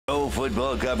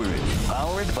football coverage.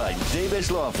 Powered by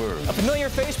Davis Law Firm. A familiar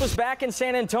face was back in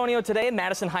San Antonio today.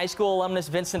 Madison High School alumnus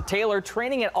Vincent Taylor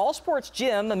training at All Sports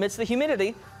Gym amidst the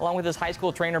humidity, along with his high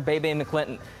school trainer Bay Bay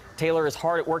McClinton. Taylor is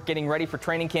hard at work getting ready for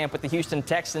training camp with the Houston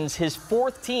Texans, his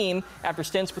fourth team after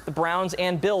stints with the Browns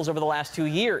and Bills over the last 2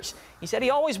 years. He said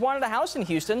he always wanted a house in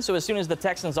Houston, so as soon as the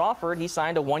Texans offered, he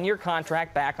signed a one-year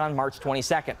contract back on March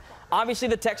 22nd. Obviously,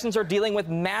 the Texans are dealing with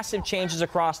massive changes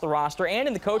across the roster and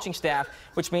in the coaching staff,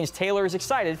 which means Taylor is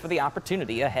excited for the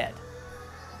opportunity ahead.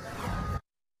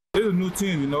 It's a new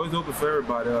team, you know, it's open for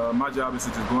everybody. My job is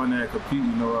to just go in there and compete,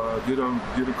 you know,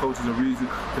 give the coaches a reason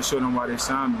to show them why they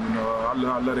signed me. You know, I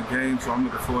love the game, so I'm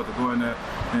looking forward to going there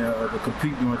and to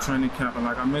compete during training camp. And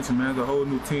like I mentioned, man, it's a whole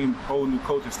new team, whole new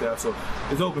coaching staff, so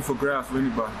it's open for grabs for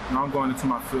anybody. Now I'm going into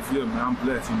my 5th year, man. I'm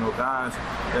blessed, you know, guys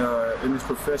in this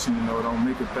profession, you know, don't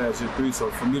make it past year 3.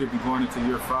 So for me to be going into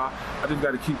year 5, I just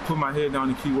got to put my head down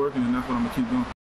and keep working, and that's what I'm going to keep doing.